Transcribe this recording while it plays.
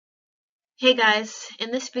Hey guys, in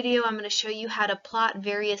this video I'm going to show you how to plot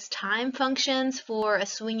various time functions for a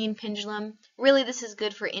swinging pendulum. Really, this is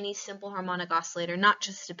good for any simple harmonic oscillator, not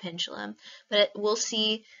just a pendulum. But we'll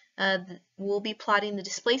see, we'll be plotting the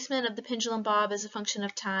displacement of the pendulum bob as a function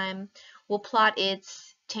of time. We'll plot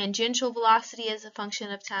its tangential velocity as a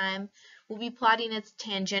function of time. We'll be plotting its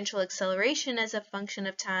tangential acceleration as a function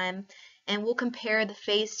of time. And we'll compare the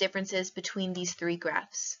phase differences between these three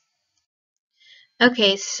graphs.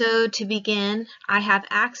 Okay, so to begin, I have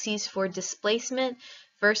axes for displacement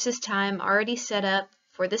versus time already set up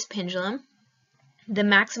for this pendulum. The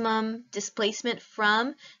maximum displacement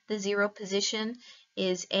from the zero position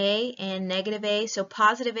is A and negative A. So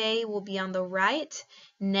positive A will be on the right,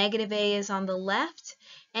 negative A is on the left,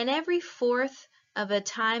 and every fourth of a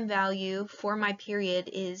time value for my period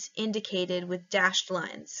is indicated with dashed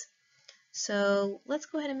lines. So let's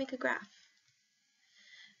go ahead and make a graph.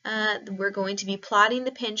 We're going to be plotting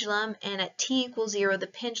the pendulum, and at t equals 0, the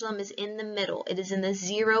pendulum is in the middle. It is in the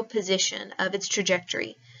zero position of its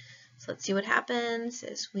trajectory. So let's see what happens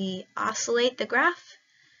as we oscillate the graph.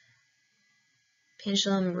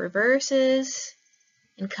 Pendulum reverses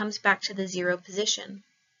and comes back to the zero position.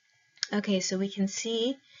 Okay, so we can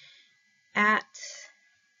see at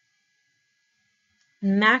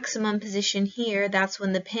maximum position here, that's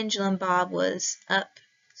when the pendulum bob was up.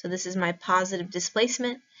 So this is my positive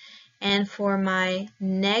displacement. And for my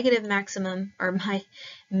negative maximum, or my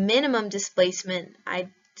minimum displacement, I'd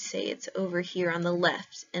say it's over here on the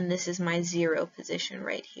left. And this is my zero position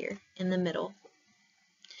right here in the middle.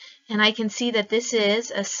 And I can see that this is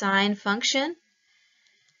a sine function.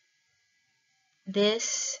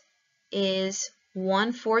 This is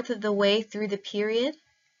 1/4 of the way through the period.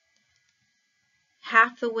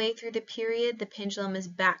 Half the way through the period, the pendulum is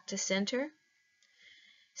back to center.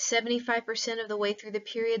 75% of the way through the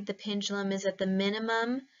period, the pendulum is at the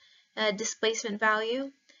minimum displacement value,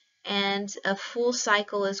 and a full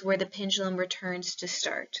cycle is where the pendulum returns to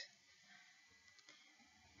start.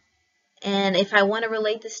 And if I want to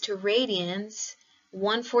relate this to radians,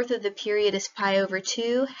 1/4 of the period is pi over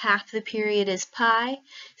 2, half the period is pi,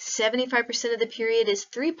 75% of the period is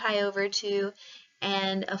 3 pi over 2,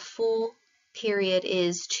 and a full period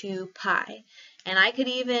is 2 pi. And I could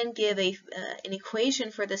even give an equation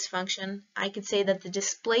for this function. I could say that the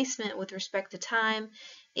displacement with respect to time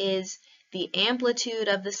is the amplitude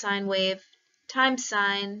of the sine wave times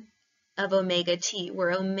sine of omega t, where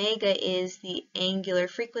omega is the angular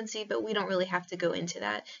frequency, but we don't really have to go into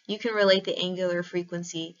that. You can relate the angular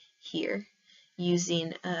frequency here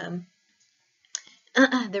using the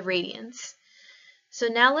radians. So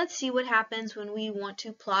now let's see what happens when we want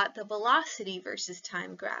to plot the velocity versus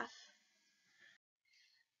time graph.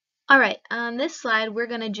 Alright, on this slide we're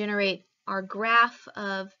going to generate our graph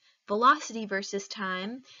of velocity versus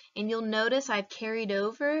time, and you'll notice I've carried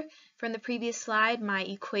over from the previous slide my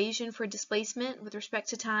equation for displacement with respect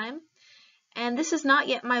to time, and this is not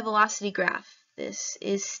yet my velocity graph. This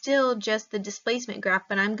is still just the displacement graph,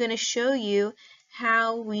 but I'm going to show you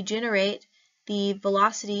how we generate the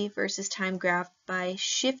velocity versus time graph by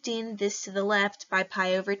shifting this to the left by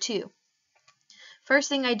pi over 2. First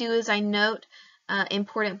thing I do is I note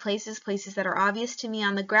important places that are obvious to me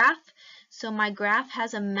on the graph. So my graph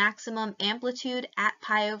has a maximum amplitude at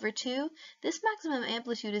pi over 2. This maximum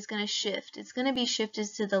amplitude is going to shift. It's going to be shifted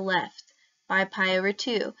to the left by pi over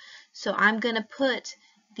 2. So I'm going to put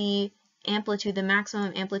the amplitude, the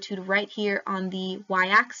maximum amplitude, right here on the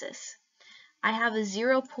y-axis. I have a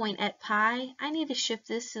 0 point at pi. I need to shift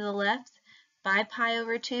this to the left by pi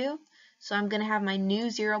over 2. So I'm going to have my new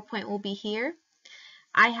 0 point will be here.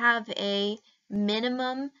 I have a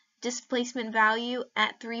minimum displacement value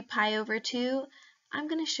at 3 pi over 2. I'm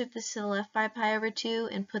going to shift this to the left by pi over 2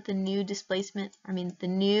 and put the new displacement, the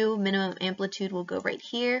new minimum amplitude will go right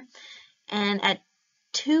here. And at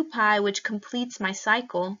 2 pi, which completes my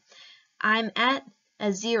cycle, I'm at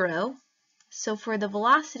a 0. So for the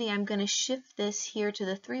velocity, I'm going to shift this here to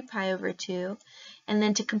the 3 pi over 2. And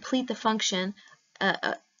then to complete the function,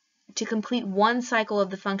 to complete one cycle of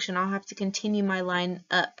the function, I'll have to continue my line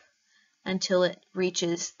up until it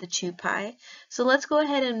reaches the 2 pi. So let's go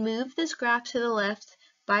ahead and move this graph to the left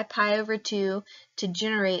by pi over 2 to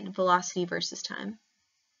generate velocity versus time.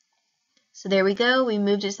 So there we go, we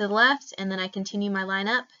moved it to the left, and then I continue my line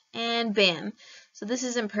up, and bam. So this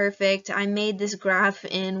isn't perfect. I made this graph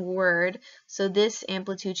in Word, so this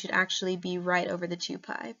amplitude should actually be right over the 2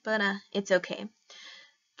 pi, but it's okay.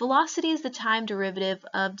 Velocity is the time derivative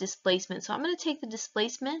of displacement. So I'm going to take the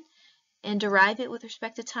displacement and derive it with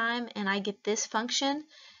respect to time, and I get this function.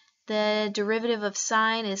 The derivative of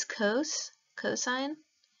sine is cosine,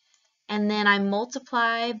 and then I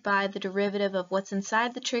multiply by the derivative of what's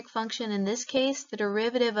inside the trig function. In this case, the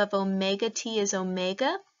derivative of omega t is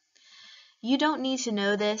omega. You don't need to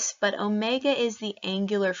know this, but omega is the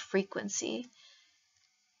angular frequency.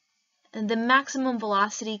 And the maximum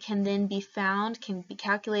velocity can then be found, can be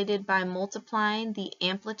calculated by multiplying the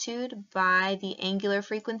amplitude by the angular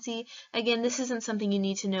frequency. Again, this isn't something you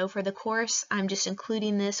need to know for the course. I'm just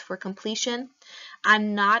including this for completion.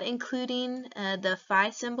 I'm not including the phi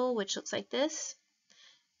symbol, which looks like this.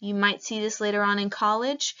 You might see this later on in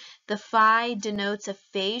college. The phi denotes a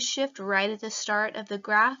phase shift right at the start of the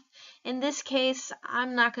graph. In this case,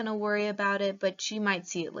 I'm not going to worry about it, but you might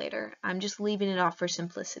see it later. I'm just leaving it off for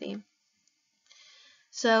simplicity.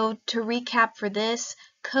 So to recap for this,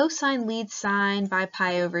 cosine leads sine by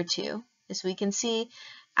pi over 2. As we can see,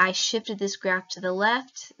 I shifted this graph to the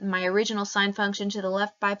left, my original sine function to the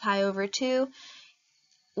left by pi over 2.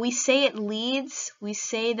 We say it leads, we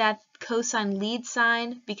say that cosine leads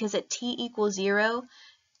sine because at t equals 0,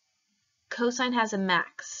 cosine has a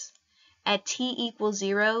max. At t equals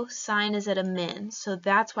 0, sine is at a min, so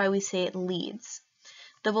that's why we say it leads.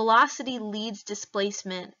 The velocity leads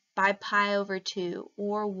displacement by pi over 2,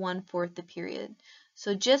 or 1/4 the period.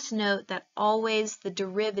 So just note that always the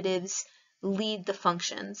derivatives lead the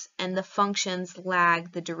functions, and the functions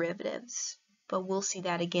lag the derivatives. But we'll see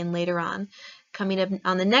that again later on. Coming up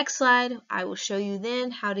on the next slide, I will show you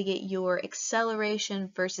then how to get your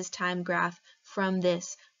acceleration versus time graph from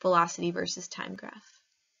this velocity versus time graph.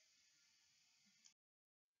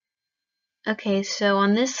 Okay, so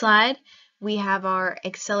on this slide, we have our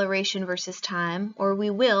acceleration versus time, or we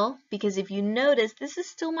will, because if you notice, this is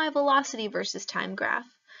still my velocity versus time graph.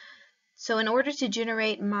 So in order to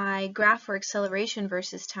generate my graph for acceleration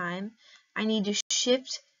versus time, I need to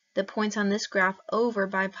shift the points on this graph over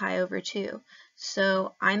by pi over 2.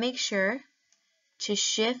 So I make sure to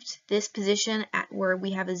shift this position at where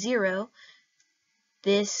we have a 0.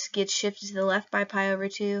 This gets shifted to the left by pi over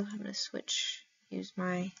 2. I'm going to use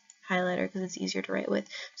my highlighter because it's easier to write with.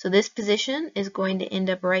 So this position is going to end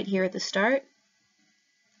up right here at the start.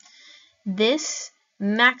 This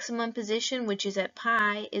maximum position, which is at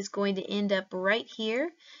pi, is going to end up right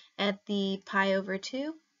here at the pi over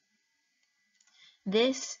 2.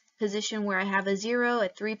 This position where I have a 0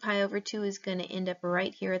 at 3 pi over 2 is going to end up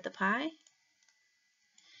right here at the pi.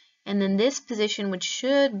 And then this position, which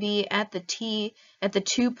should be at the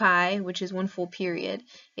 2 pi, which is 1 full period,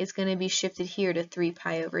 is going to be shifted here to 3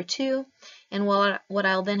 pi over 2. And what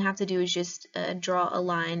I'll then have to do is just draw a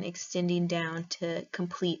line extending down to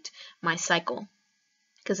complete my cycle,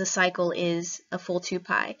 because a cycle is a full 2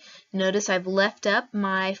 pi. Notice I've left up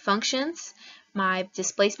my functions. My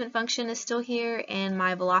displacement function is still here, and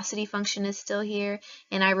my velocity function is still here.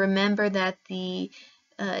 And I remember that the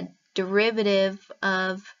derivative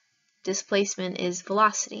of displacement is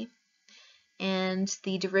velocity, and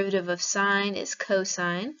the derivative of sine is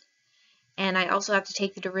cosine, and I also have to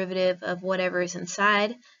take the derivative of whatever is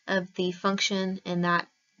inside of the function, and that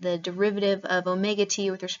the derivative of omega t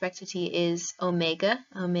with respect to t is omega.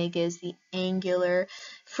 Omega is the angular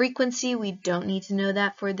frequency. We don't need to know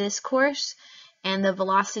that for this course. And the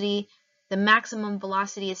velocity, the maximum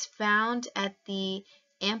velocity, is found at the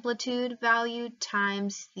amplitude value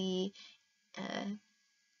times the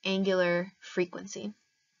angular frequency.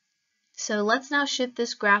 So let's now shift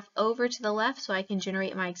this graph over to the left so I can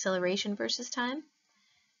generate my acceleration versus time.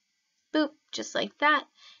 Boop, just like that.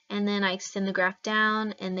 And then I extend the graph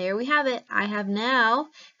down, and there we have it. I have now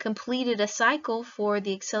completed a cycle for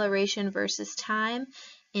the acceleration versus time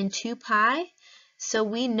in 2 pi. So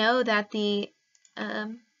we know that the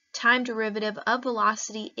time derivative of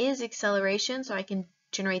velocity is acceleration, so I can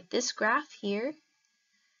generate this graph here.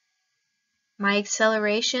 My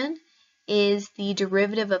acceleration is the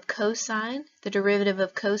derivative of cosine. The derivative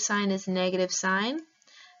of cosine is negative sine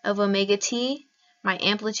of omega t. My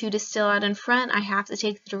amplitude is still out in front. I have to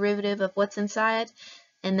take the derivative of what's inside,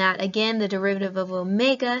 and that again, the derivative of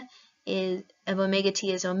omega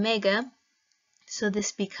t is omega. So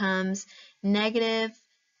this becomes negative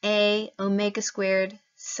a omega squared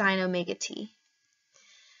sine omega t.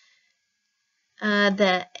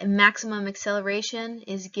 The maximum acceleration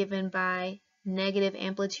is given by negative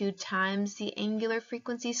amplitude times the angular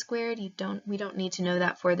frequency squared. We don't need to know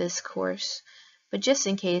that for this course, but just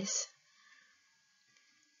in case.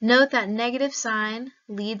 Note that negative sine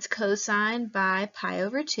leads cosine by pi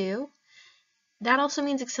over 2. That also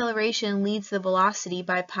means acceleration leads the velocity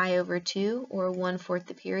by pi over 2, or 1/4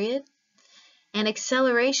 the period. And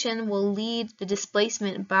acceleration will lead the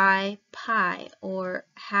displacement by pi, or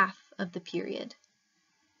half of the period.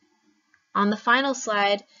 On the final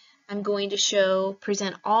slide, I'm going to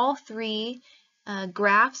present all three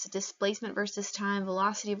graphs, displacement versus time,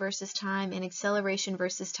 velocity versus time, and acceleration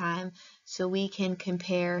versus time, so we can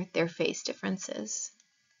compare their phase differences.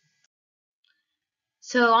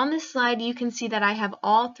 So on this slide, you can see that I have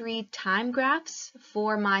all three time graphs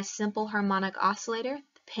for my simple harmonic oscillator,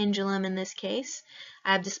 the pendulum in this case.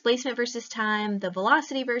 I have displacement versus time, the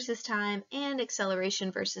velocity versus time, and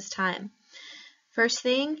acceleration versus time. First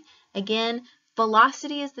thing, again,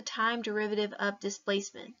 velocity is the time derivative of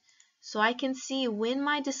displacement. So I can see when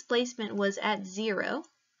my displacement was at 0,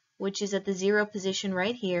 which is at the 0 position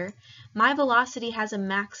right here, my velocity has a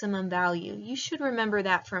maximum value. You should remember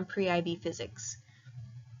that from pre-IB physics.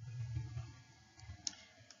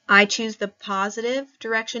 I choose the positive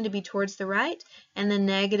direction to be towards the right and the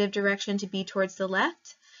negative direction to be towards the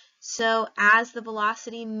left. So as the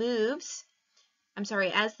velocity moves,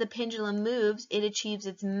 as the pendulum moves, it achieves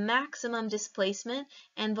its maximum displacement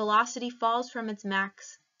and velocity falls from its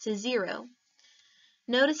max to 0.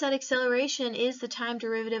 Notice that acceleration is the time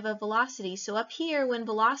derivative of velocity. So up here, when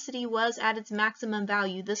velocity was at its maximum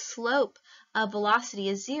value, the slope of velocity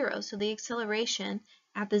is 0. So the acceleration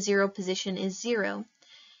at the 0 position is 0.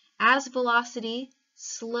 As velocity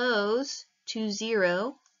slows to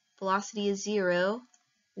 0, velocity is 0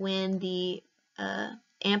 when the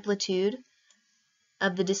amplitude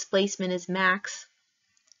of the displacement is max.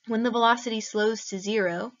 When the velocity slows to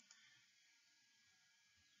 0,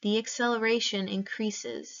 the acceleration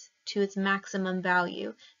increases to its maximum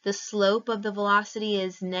value. The slope of the velocity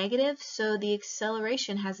is negative, so the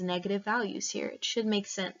acceleration has negative values here. It should make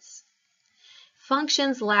sense.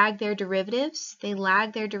 Functions lag their derivatives. They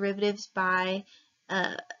lag their derivatives by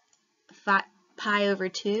pi over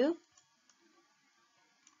 2.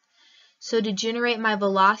 So to generate my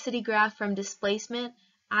velocity graph from displacement,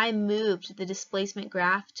 I moved the displacement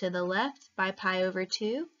graph to the left by pi over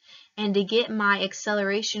 2. And to get my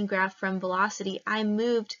acceleration graph from velocity, I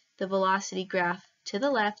moved the velocity graph to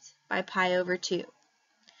the left by pi over 2.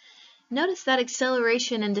 Notice that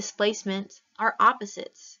acceleration and displacement are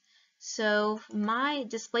opposites. So my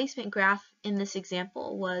displacement graph in this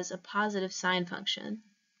example was a positive sine function.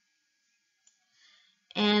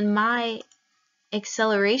 And my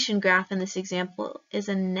acceleration graph in this example is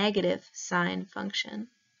a negative sine function.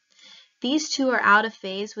 These two are out of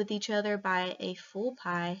phase with each other by a full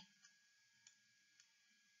pi.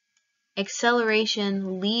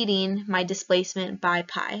 Acceleration leading my displacement by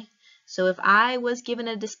pi. So if I was given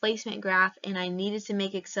a displacement graph and I needed to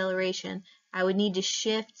make acceleration, I would need to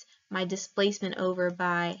shift my displacement over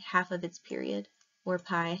by half of its period, or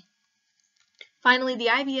pi. Finally, the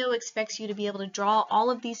IBO expects you to be able to draw all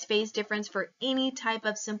of these phase difference for any type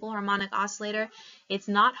of simple harmonic oscillator. It's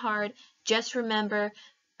not hard. Just remember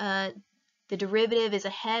the derivative is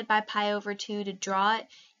ahead by pi over 2. To draw it,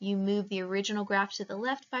 you move the original graph to the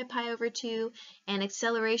left by pi over 2, and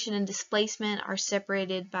acceleration and displacement are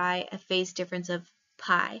separated by a phase difference of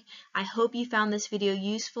pi. I hope you found this video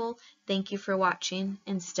useful. Thank you for watching,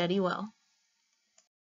 and study well.